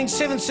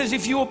 15:7 says,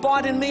 if you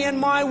abide in me and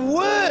my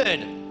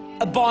word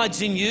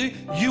abides in you,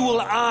 you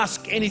will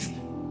ask anything.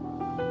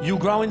 You'll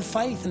grow in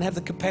faith and have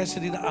the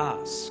capacity to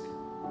ask.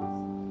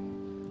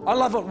 I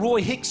love what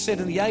Roy Hicks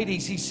said in the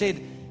 80s.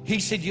 He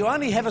said, you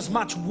only have as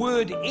much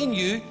word in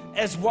you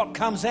as what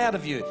comes out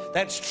of you.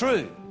 That's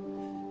true.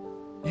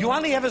 You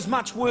only have as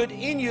much word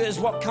in you as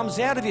what comes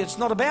out of you. It's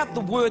not about the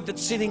word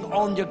that's sitting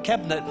on your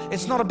cabinet.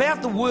 It's not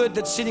about the word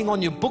that's sitting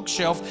on your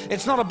bookshelf.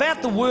 It's not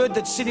about the word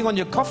that's sitting on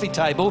your coffee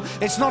table.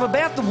 It's not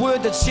about the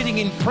word that's sitting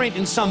in print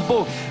in some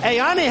book. You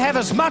only have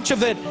as much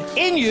of it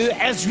in you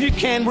as you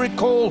can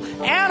recall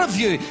out of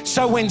you.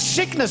 So when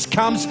sickness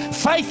comes,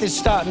 faith is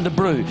starting to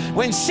brew.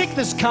 When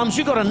sickness comes,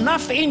 you've got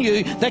enough in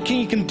you that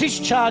you can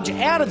discharge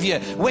out of you.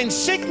 When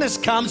sickness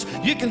comes,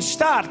 you can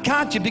start,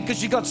 can't you?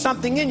 Because you've got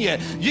something in you.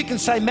 You can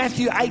say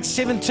Matthew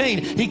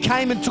 8:17, he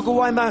came and took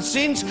away my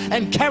sins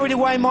and carried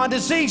away my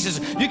diseases.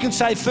 You can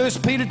say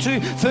 1 Peter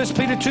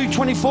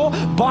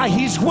 2:24, by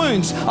his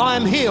wounds I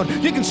am healed.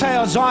 You can say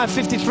Isaiah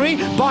 53,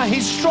 by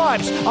his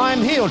stripes I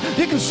am healed.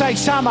 You can say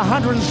Psalm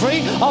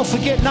 103, I'll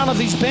forget none of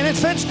his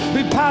benefits,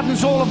 who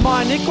pardons all of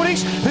my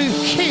iniquities, who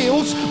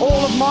heals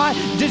all of my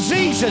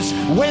diseases.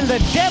 When the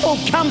devil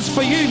comes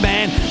for you,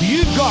 man,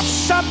 you've got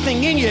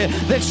something in you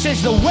that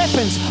says the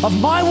weapons of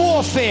my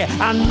warfare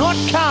are not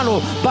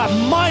carnal, but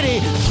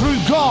mighty through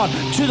God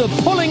to the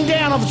pulling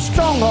down of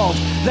strongholds,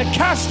 the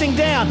casting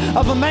down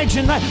of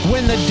imagination.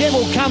 When the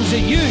devil comes at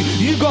you,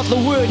 you got the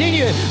word in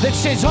you that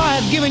says, I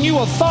have given you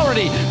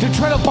authority to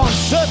tread upon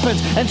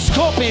serpents and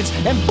scorpions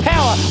and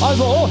power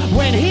over all.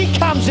 When he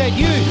comes at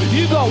you,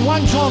 you got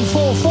 1 John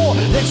 4:4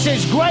 that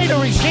says,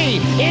 greater is he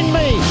in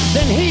me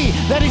than he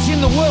that is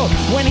in the world.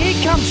 When he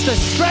comes to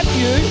strap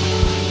you,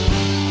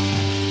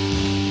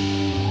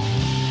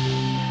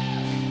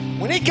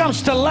 when he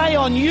comes to lay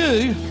on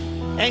you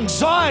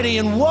anxiety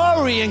and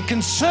worry and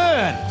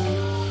concern,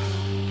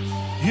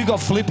 you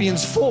got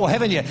Philippians 4,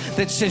 haven't you,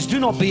 that says, do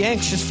not be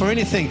anxious for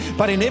anything,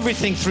 but in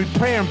everything through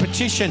prayer and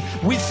petition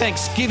with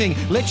thanksgiving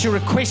let your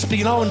requests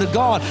be known to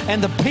God,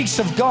 and the peace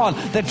of God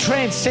that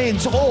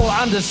transcends all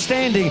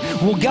understanding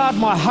will guard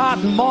my heart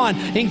and mind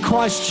in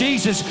Christ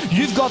Jesus.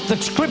 You've got the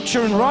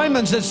scripture in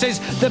Romans that says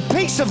the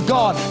peace of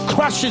God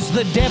crushes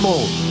the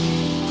devil.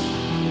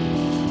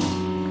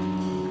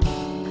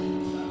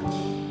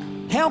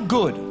 How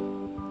good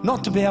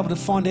not to be able to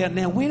find out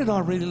now, where did I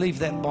really leave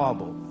that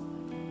Bible?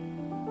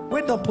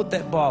 Where did I put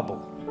that Bible?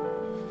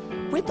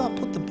 Where did I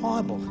put the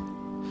Bible?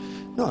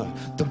 No,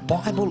 the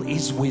Bible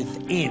is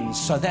within,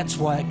 so that's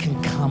why it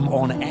can come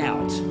on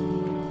out.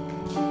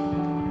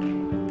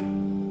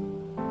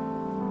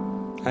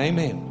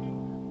 Amen.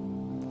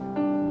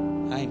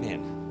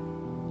 Amen.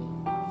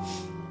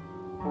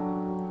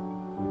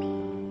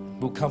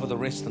 We'll cover the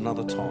rest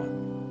another time.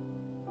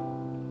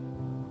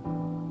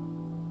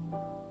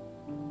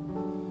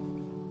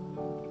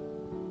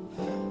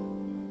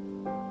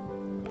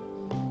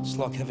 It's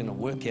like having a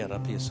workout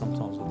up here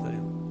sometimes, I tell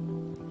you.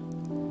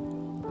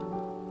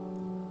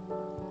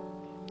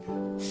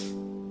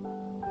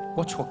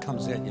 Watch what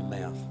comes out your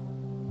mouth.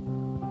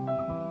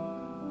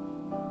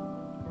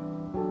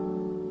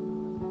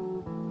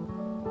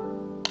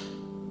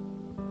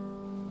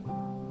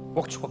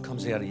 Watch what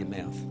comes out of your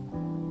mouth.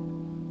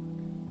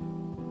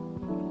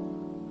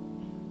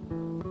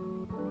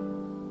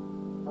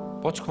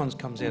 Watch what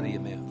comes out of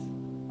your mouth.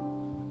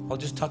 I'll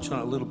just touch on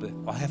it a little bit.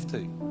 I have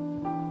to.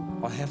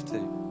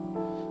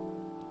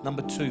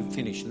 Number 2,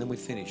 finish, and then we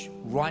finish.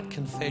 Right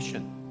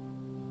confession.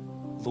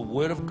 The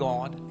Word of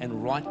God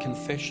and right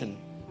confession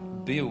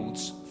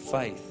builds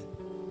faith.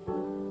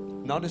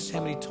 Notice how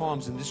many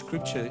times in this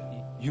scripture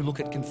you look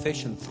at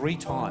confession 3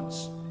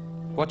 times.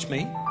 Watch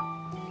me.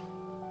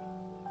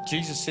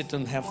 Jesus said to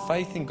them, have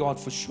faith in God,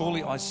 for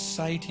surely I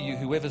say to you,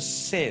 whoever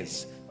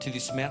says to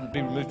this mountain,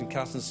 be removed and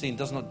cast into the sea, and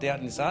does not doubt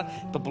in his heart,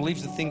 but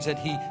believes the things that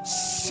he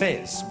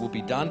says will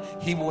be done,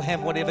 he will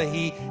have whatever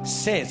he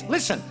says.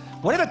 Listen,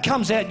 whatever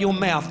comes out your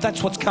mouth,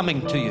 that's what's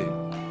coming to you.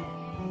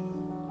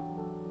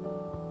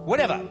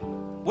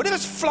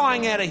 Whatever's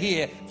flying out of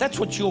here, that's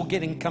what you're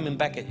getting coming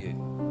back at you.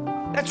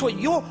 That's what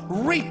you're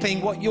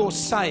reaping, what you're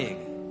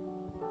saying.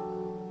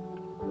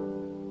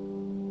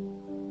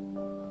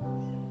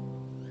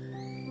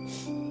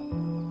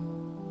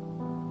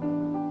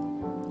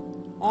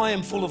 I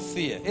am full of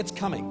fear. It's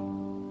coming.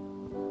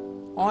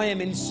 I am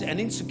an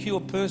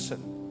insecure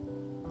person.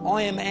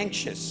 I am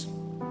anxious.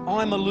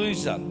 I'm a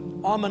loser.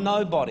 I'm a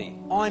nobody.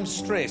 I'm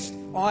stressed.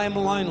 I am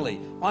lonely.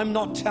 I'm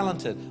not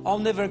talented. I'll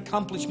never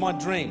accomplish my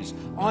dreams.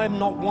 I am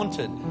not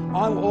wanted.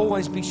 I will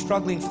always be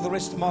struggling for the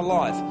rest of my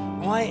life.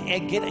 I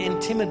get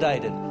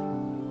intimidated.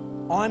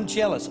 I'm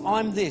jealous.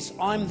 I'm this.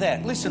 I'm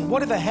that. Listen,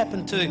 whatever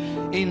happened to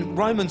in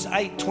Romans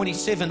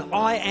 8:27,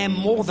 I am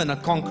more than a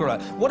conqueror.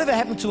 Whatever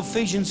happened to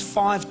Ephesians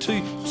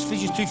 2,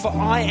 for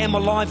I am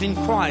alive in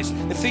Christ.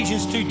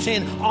 Ephesians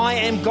 2:10, I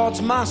am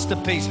God's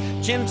masterpiece.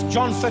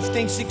 John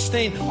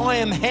 15:16, I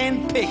am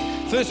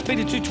handpicked 1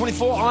 Peter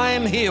 2:24, I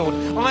am healed.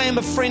 I am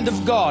a friend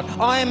of God.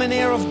 I am an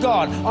heir of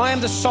God. I am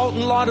the salt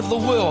and light of the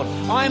world.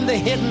 I am the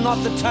head and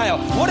not the tail.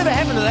 Whatever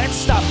happened to that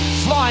stuff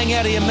flying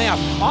out of your mouth?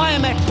 I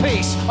am at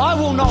peace. I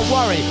will not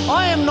worry.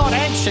 I am not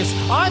anxious.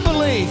 I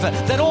believe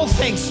that all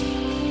things.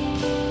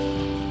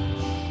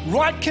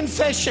 Right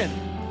confession.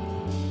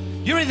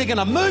 You're either going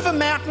to move a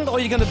mountain or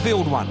you're going to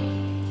build one.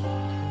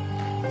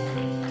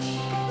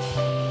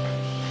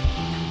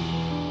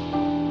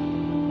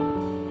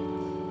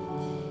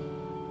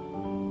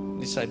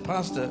 You say,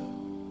 Pastor,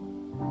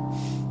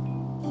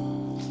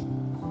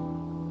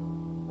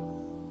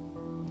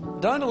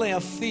 don't allow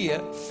fear,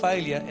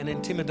 failure, and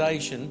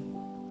intimidation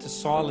to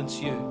silence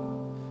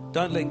you.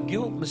 Don't let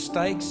guilt,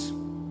 mistakes,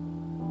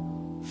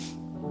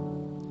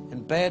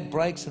 and bad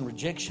breaks and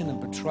rejection and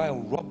betrayal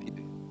rob you.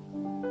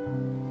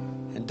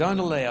 And don't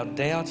allow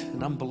doubt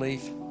and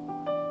unbelief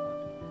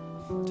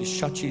to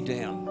shut you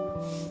down.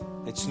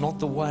 It's not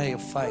the way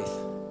of faith.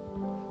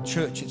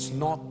 Church, it's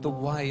not the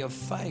way of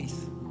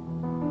faith.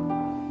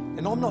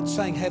 And I'm not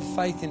saying have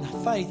faith in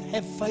faith.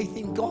 Have faith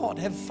in God.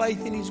 Have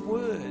faith in His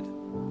Word.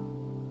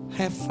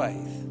 Have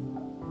faith.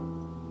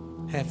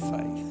 Have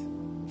faith.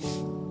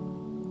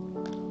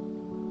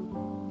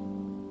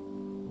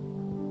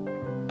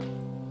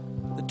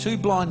 The two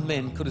blind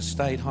men could have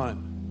stayed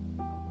home,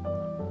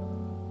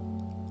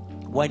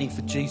 waiting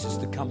for Jesus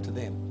to come to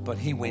them. But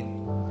He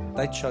went.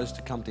 They chose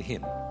to come to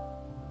Him.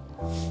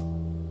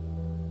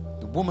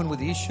 The woman with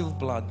the issue of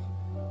blood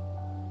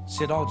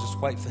said, I'll just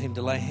wait for Him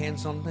to lay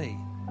hands on me.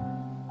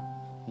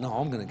 No,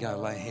 I'm going to go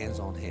lay hands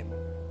on Him.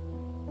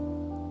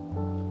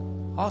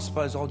 I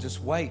suppose I'll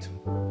just wait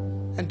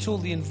until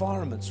the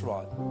environment's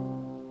right.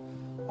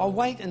 I'll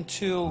wait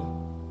until...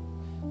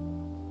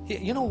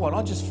 You know what?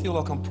 I just feel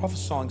like I'm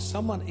prophesying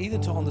someone either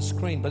to on the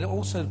screen, but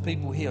also to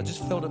people here. I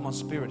just felt it in my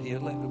spirit here.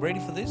 Ready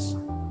for this?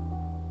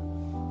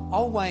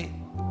 I'll wait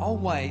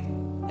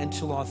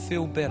until I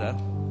feel better,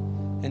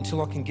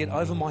 until I can get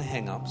over my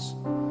hang-ups.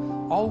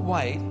 I'll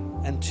wait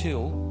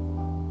until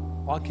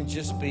I can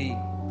just be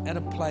at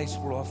a place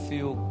where I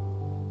feel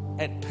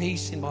at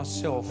peace in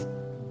myself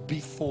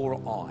before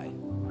I.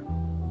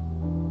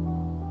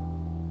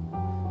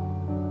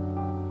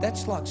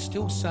 That's like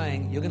still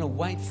saying you're going to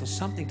wait for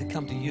something to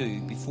come to you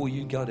before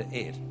you go to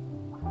Ed.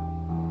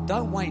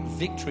 Don't wait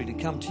victory to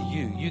come to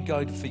you. You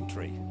go to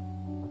victory.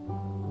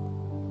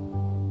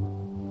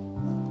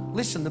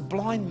 Listen, the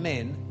blind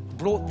men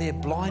brought their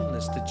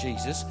blindness to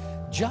Jesus.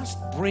 Just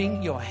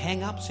bring your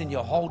hang-ups and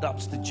your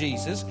hold-ups to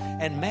Jesus,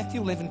 and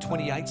Matthew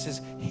 11:28 says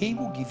He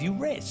will give you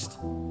rest.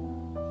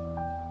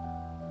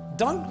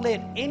 Don't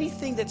let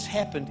anything that's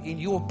happened in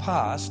your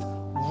past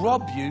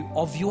rob you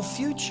of your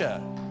future.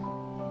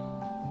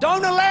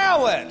 Don't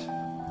allow it.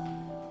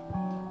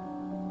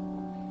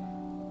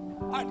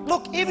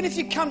 Look, even if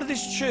you come to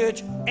this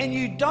church and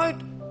you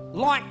don't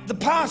like the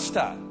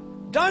pastor,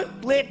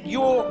 don't let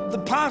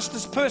the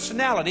pastor's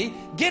personality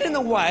get in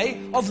the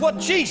way of what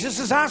Jesus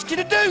has asked you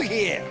to do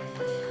here.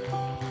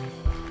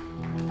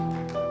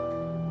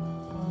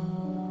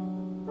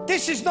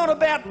 This is not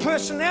about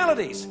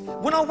personalities.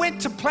 When I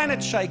went to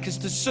Planet Shakers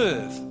to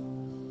serve,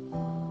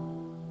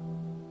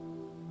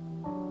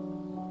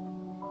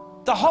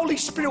 the Holy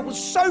Spirit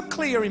was so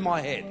clear in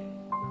my head.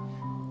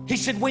 He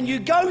said, when you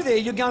go there,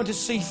 you're going to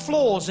see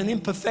flaws and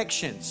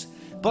imperfections.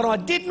 But I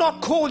did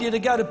not call you to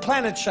go to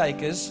Planet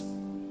Shakers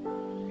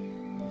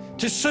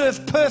to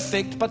serve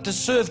perfect, but to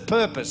serve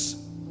purpose.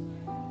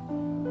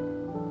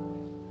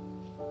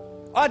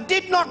 I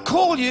did not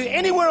call you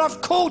anywhere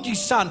I've called you,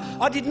 son.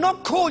 I did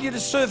not call you to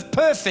serve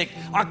perfect.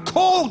 I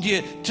called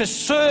you to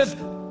serve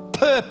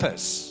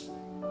purpose.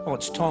 Oh,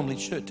 it's a timely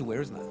shirt to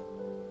wear, isn't it?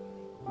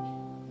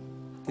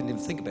 Didn't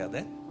even think about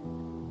that.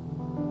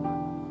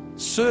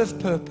 Serve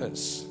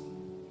purpose.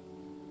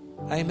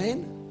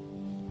 Amen?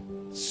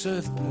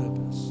 Serve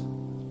purpose.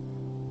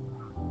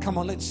 Come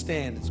on, let's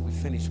stand as we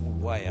finish.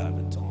 We're way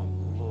over time.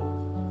 Lord.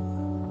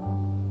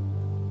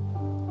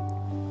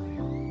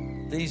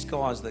 These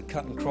guys that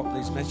cut and crop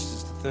these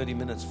messages to 30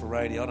 minutes for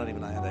radio, I don't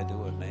even know how they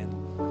do it, man.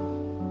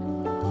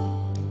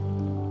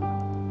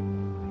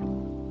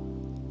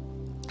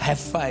 Have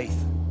faith.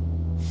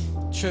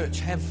 Church,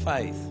 have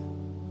faith.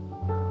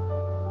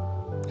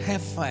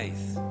 Have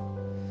faith.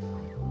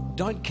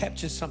 Don't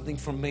capture something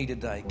from me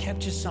today.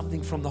 Capture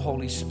something from the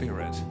Holy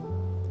Spirit.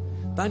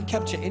 Don't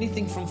capture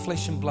anything from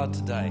flesh and blood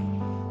today.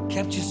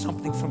 Capture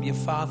something from your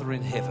Father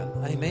in heaven.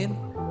 Amen?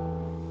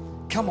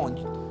 Come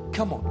on,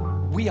 come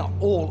on. We are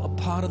all a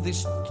part of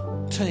this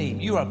team.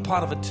 You are a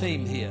part of a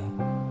team here.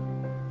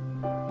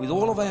 With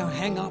all of our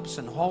hang-ups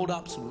and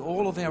hold-ups, with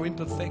all of our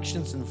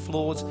imperfections and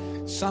flaws,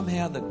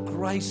 somehow the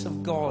grace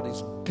of God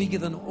is bigger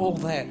than all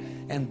that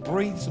and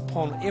breathes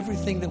upon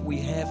everything that we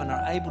have and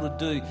are able to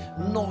do,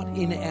 not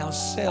in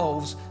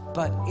ourselves,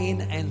 but in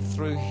and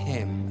through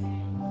Him.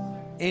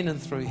 In and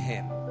through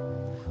Him.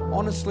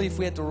 Honestly, if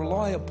we had to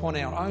rely upon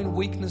our own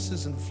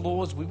weaknesses and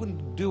flaws, we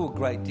wouldn't do a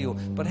great deal.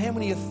 But how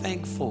many are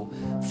thankful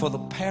for the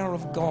power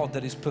of God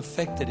that is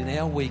perfected in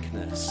our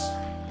weakness?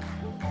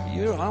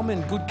 I'm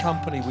in good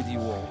company with you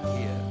all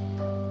here.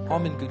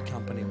 I'm in good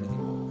company with you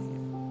all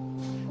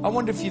here. I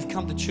wonder if you've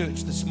come to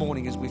church this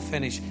morning as we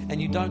finish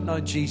and you don't know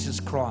Jesus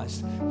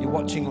Christ. You're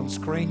watching on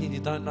screen and you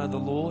don't know the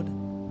Lord.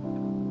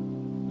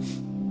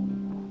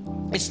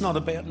 It's not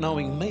about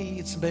knowing me,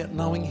 it's about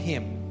knowing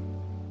Him.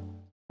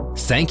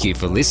 Thank you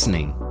for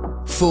listening.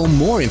 For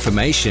more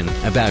information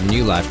about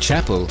New Life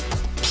Chapel,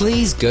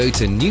 please go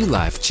to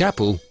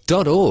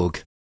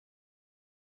newlifechapel.org.